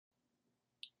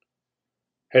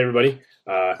Hey, everybody.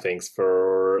 Thanks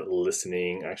for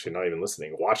listening. Actually, not even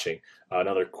listening, watching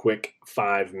another quick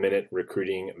 5-minute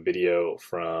recruiting video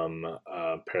from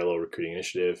Parallel Recruiting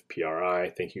Initiative,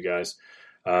 PRI. Thank you guys.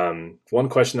 One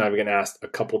question that I've been asked a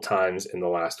couple times in the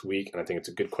last week, and I think it's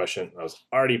a good question. I was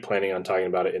already planning on talking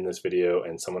about it in this video,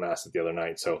 and someone asked it the other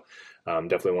night, so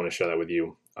definitely want to share that with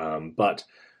you.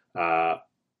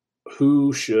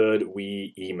 Who should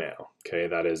we email? Okay,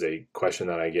 that is a question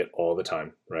that I get all the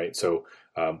time, right? So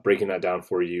breaking that down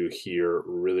for you here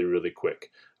really, really quick.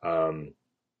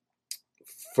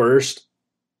 First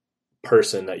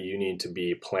person that you need to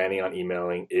be planning on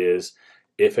emailing is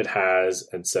if it has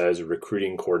and says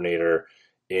recruiting coordinator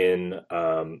in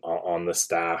on the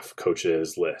staff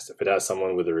coaches list. If it has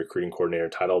someone with a recruiting coordinator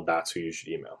title, that's who you should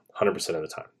email 100% of the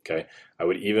time. Okay. I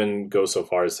would even go so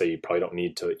far as say you probably don't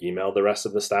need to email the rest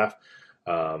of the staff,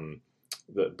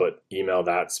 but email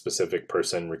that specific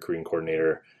person, recruiting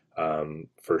coordinator,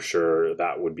 for sure.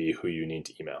 That would be who you need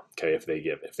to email. Okay. If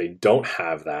they don't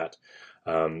have that,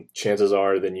 chances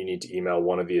are then you need to email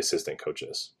one of the assistant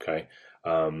coaches. Okay.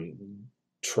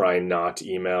 Try not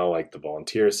to email like the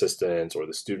volunteer assistants or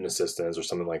the student assistants or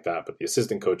something like that, but the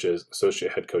assistant coaches,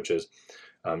 associate head coaches,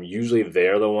 usually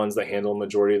they're the ones that handle a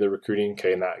majority of the recruiting.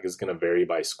 Okay. And that is going to vary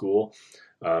by school.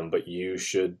 But you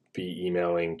should be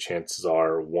emailing, chances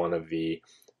are, one of the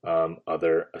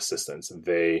other assistants.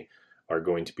 They are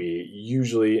going to be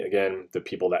usually, again, the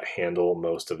people that handle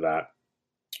most of that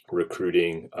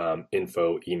recruiting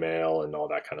info, email, and all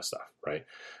that kind of stuff, right?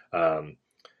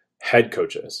 Head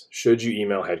coaches. Should you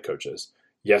email head coaches?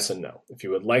 Yes and no. If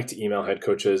you would like to email head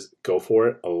coaches, go for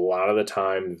it. A lot of the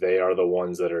time, they are the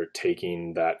ones that are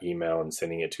taking that email and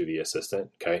sending it to the assistant,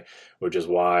 okay? Which is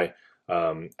why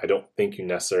I don't think you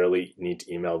necessarily need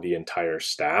to email the entire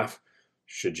staff.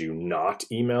 Should you not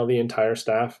email the entire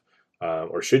staff?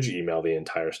 Or should you email the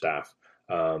entire staff?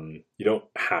 You don't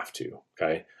have to,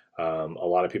 okay? A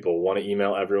lot of people want to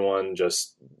email everyone.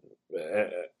 Just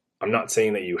I'm not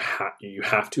saying that you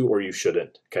have to or you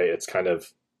shouldn't. Okay, it's kind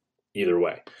of either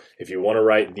way. If you want to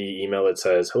write the email that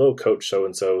says "Hello, Coach so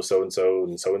and so, so and so,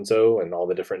 and so and so," and all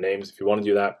the different names, if you want to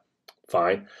do that,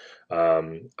 fine.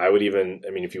 I would even,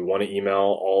 if you want to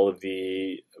email all of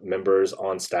the members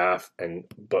on staff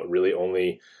but really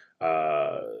only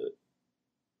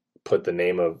put the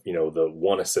name of the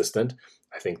one assistant,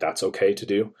 I think that's okay to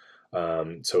do.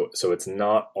 So it's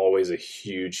not always a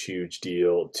huge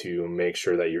deal to make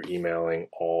sure that you're emailing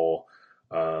all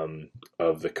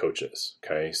of the coaches.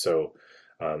 Okay, so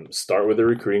start with the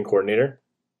recruiting coordinator,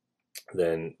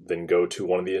 then go to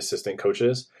one of the assistant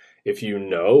coaches. If you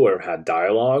know or had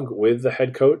dialogue with the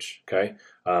head coach, okay,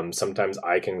 sometimes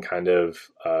I can kind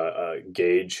of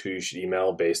gauge who you should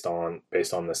email based on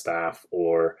the staff,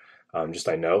 or I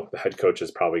know the head coach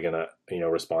is probably going to,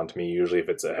 respond to me. Usually if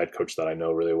it's a head coach that I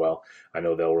know really well, I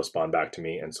know they'll respond back to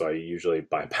me. And so I usually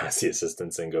bypass the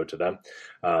assistants and go to them.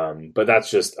 But that's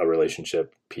just a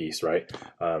relationship piece, right?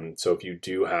 So if you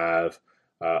do have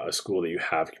a school that you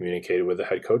have communicated with the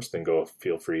head coach, then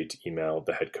feel free to email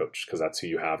the head coach, because that's who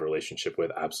you have a relationship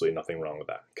with. Absolutely nothing wrong with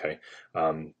that. Okay.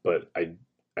 But I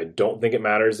don't think it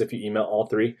matters if you email all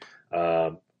three.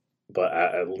 But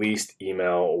at least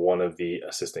email one of the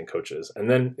assistant coaches. And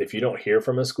then if you don't hear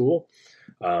from a school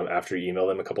after you email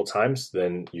them a couple times,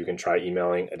 then you can try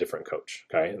emailing a different coach.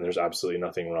 Okay. And there's absolutely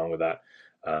nothing wrong with that.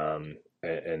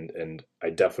 And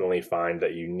I definitely find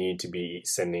that you need to be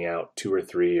sending out 2 or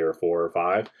 3 or 4 or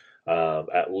 5,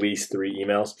 at least 3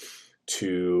 emails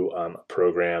to a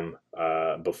program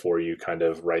before you kind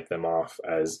of write them off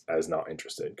as not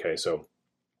interested. Okay. So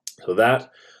that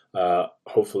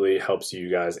hopefully helps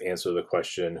you guys answer the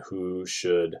question, who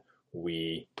should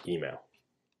we email?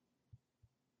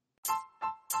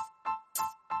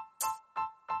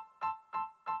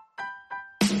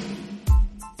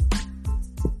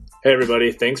 Hey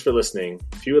everybody, thanks for listening.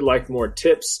 If you would like more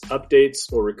tips,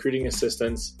 updates, or recruiting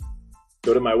assistance,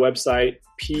 go to my website,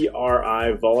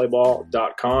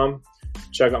 privolleyball.com,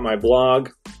 check out my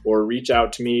blog, or reach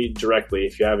out to me directly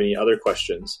if you have any other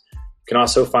questions. You can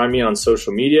also find me on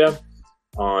social media,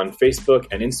 on Facebook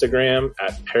and Instagram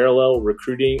at Parallel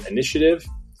Recruiting Initiative.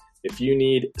 If you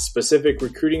need specific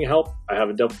recruiting help, I have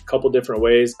a couple different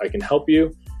ways I can help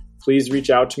you. Please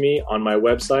reach out to me on my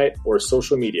website or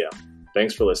social media.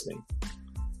 Thanks for listening.